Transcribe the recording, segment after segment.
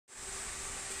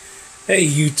Hey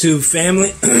YouTube family,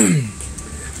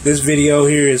 this video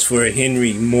here is for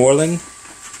Henry Moreland.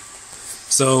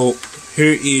 So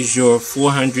here is your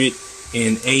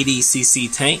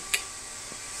 480cc tank.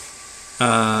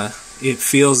 It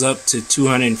fills up to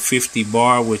 250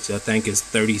 bar, which I think is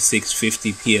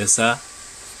 3650 psi.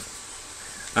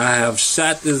 I have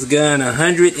shot this gun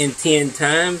 110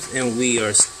 times and we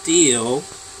are still,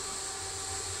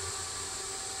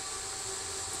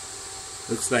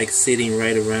 looks like sitting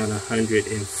right around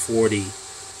 140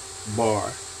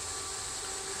 bar.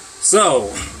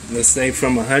 So let's say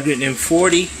from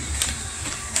 140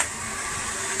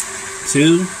 to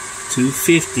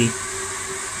 250.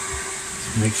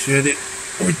 Make sure that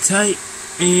we're tight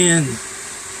and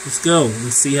let's go.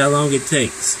 Let's see how long it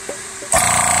takes.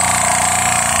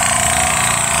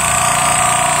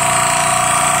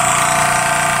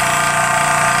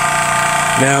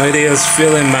 Now it is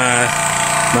filling my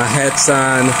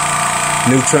Hatsan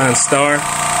Neutron Star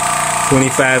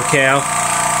 25 cal.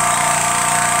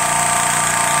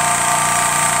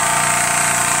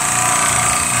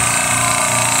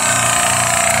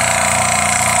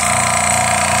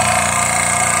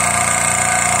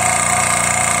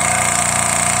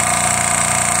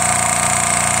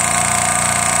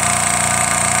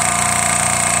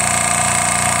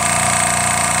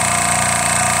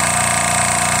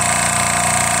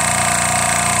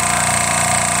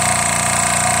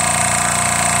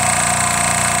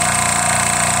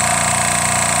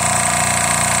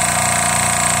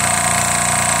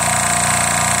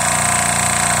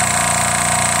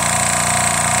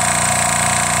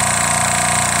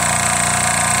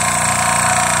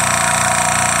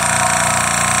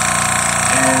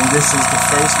 This is the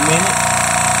first minute.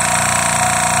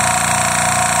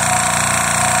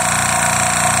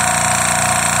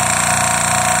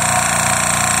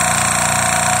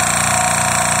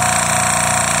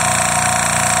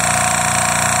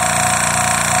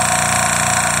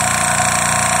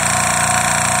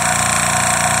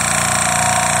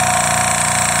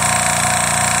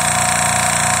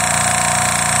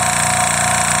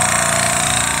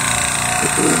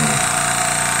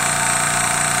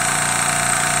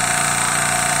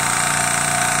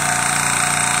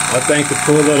 I think the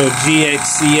poor little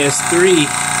GXCS3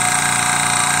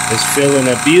 is feeling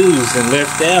abused and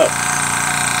left out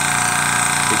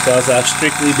because I've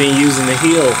strictly been using the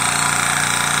heel.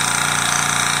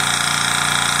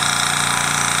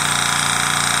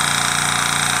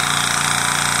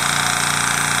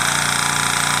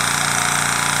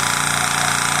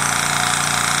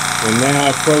 We're now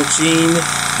approaching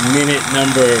minute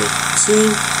number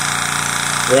 2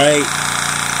 right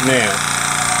now.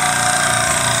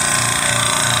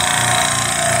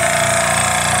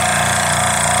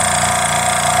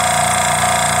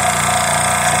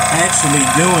 Actually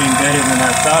doing better than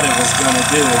I thought it was going to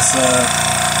do. It's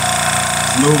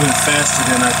moving faster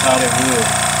than I thought it would.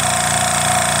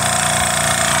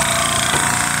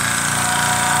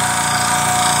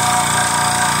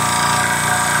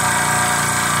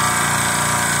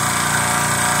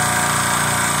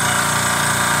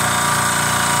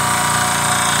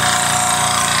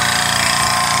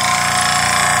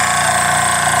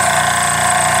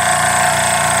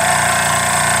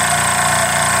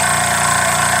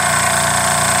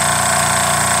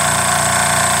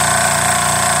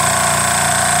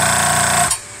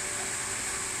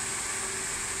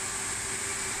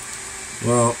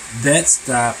 Well, that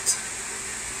stopped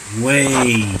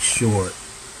way short.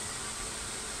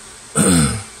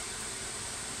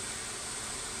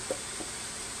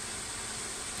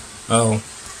 Oh,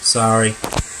 sorry.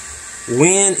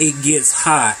 When it gets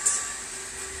hot,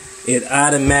 it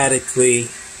automatically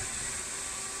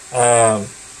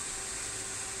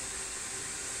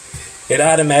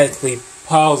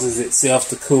pauses itself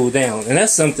to cool down. And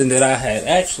that's something that I had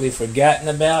actually forgotten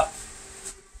about.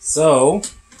 So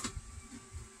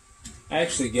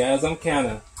actually, guys, I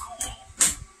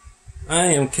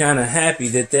am kind of happy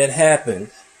that that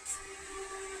happened.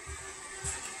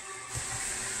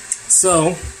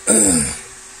 So,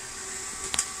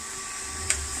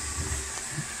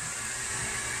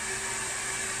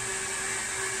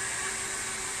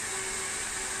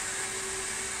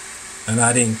 and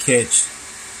I didn't catch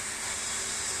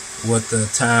what the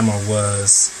timer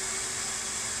was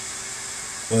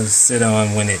set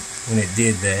on when it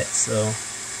did that. So.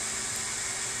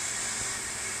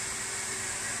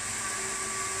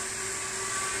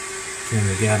 And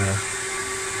we got a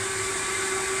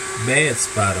bad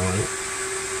spot on it.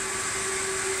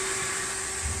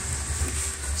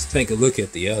 Let's take a look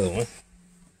at the other one.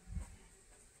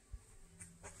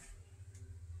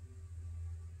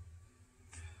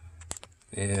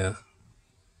 Yeah,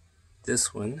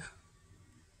 this one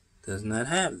does not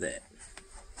have that.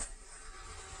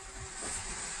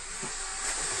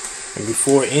 And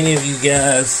before any of you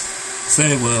guys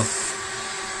say, well,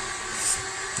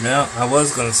 I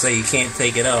was going to say you can't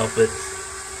take it off, but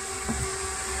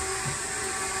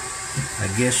I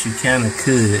guess you kind of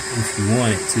could if you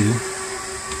wanted to.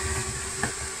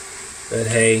 But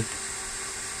hey,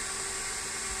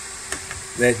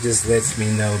 that just lets me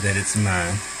know that it's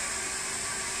mine.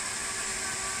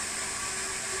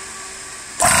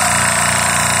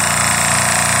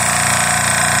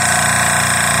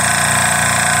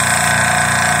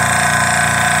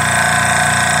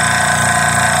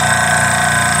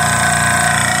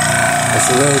 It's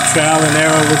a little trial and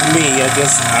error with me. I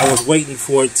guess I was waiting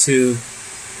for it to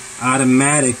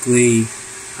automatically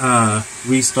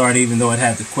restart, even though it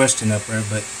had the question up there,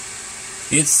 but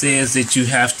it says that you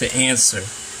have to answer.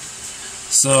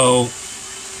 So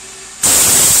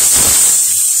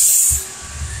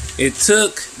it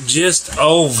took just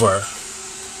over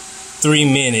 3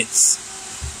 minutes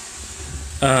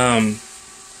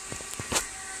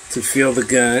to fill the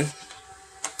gun.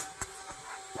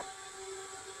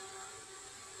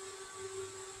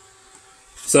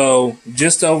 So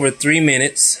just over 3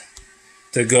 minutes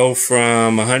to go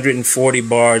from 140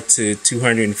 bar to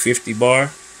 250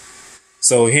 bar.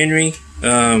 So Henry,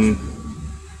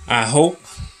 I hope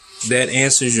that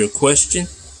answers your question.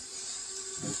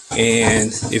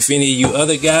 And if any of you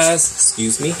other guys,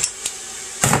 excuse me,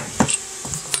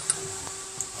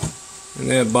 and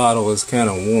that bottle is kind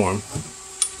of warm.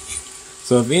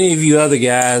 So if any of you other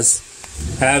guys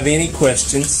have any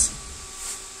questions,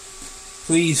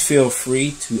 please feel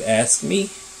free to ask me,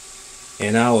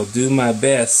 and I will do my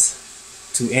best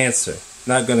to answer.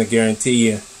 Not going to guarantee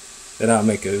you that I'll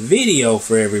make a video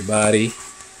for everybody,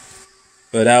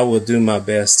 but I will do my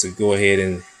best to go ahead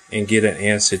and get an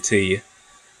answer to you.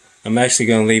 I'm actually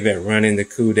going to leave it running to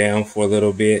cool down for a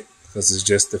little bit because it's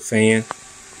just a fan.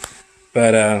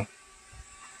 But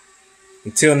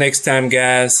until next time,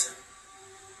 guys,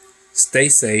 stay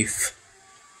safe,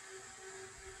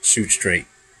 shoot straight.